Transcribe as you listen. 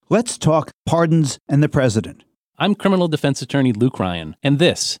Let's talk pardons and the president. I'm criminal defense attorney Luke Ryan, and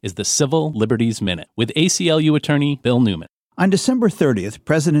this is the Civil Liberties Minute with ACLU attorney Bill Newman. On December 30th,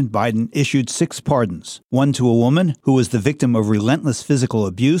 President Biden issued 6 pardons, one to a woman who was the victim of relentless physical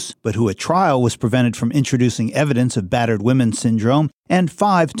abuse, but who at trial was prevented from introducing evidence of battered women syndrome, and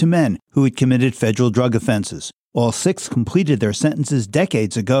 5 to men who had committed federal drug offenses. All 6 completed their sentences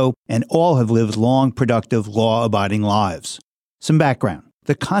decades ago, and all have lived long, productive, law-abiding lives. Some background.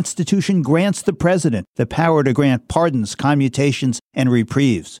 The Constitution grants the president the power to grant pardons, commutations, and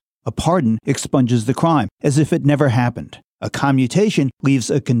reprieves. A pardon expunges the crime as if it never happened. A commutation leaves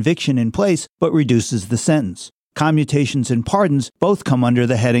a conviction in place but reduces the sentence. Commutations and pardons both come under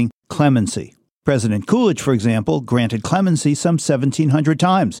the heading clemency. President Coolidge, for example, granted clemency some 1,700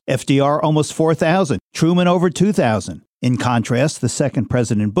 times, FDR almost 4,000, Truman over 2,000. In contrast, the second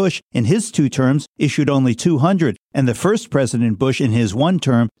President Bush, in his 2 terms, issued only 200, and the first President Bush, in his 1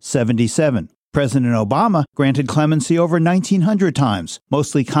 term, 77. President Obama granted clemency over 1,900 times,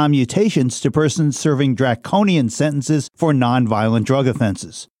 mostly commutations to persons serving draconian sentences for nonviolent drug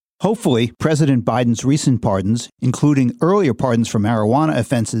offenses. Hopefully, President Biden's recent pardons, including earlier pardons for marijuana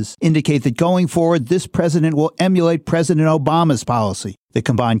offenses, indicate that going forward, this president will emulate President Obama's policy that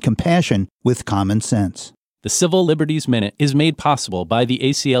combined compassion with common sense. The Civil Liberties Minute is made possible by the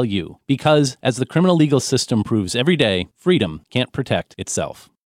ACLU because, as the criminal legal system proves every day, freedom can't protect itself.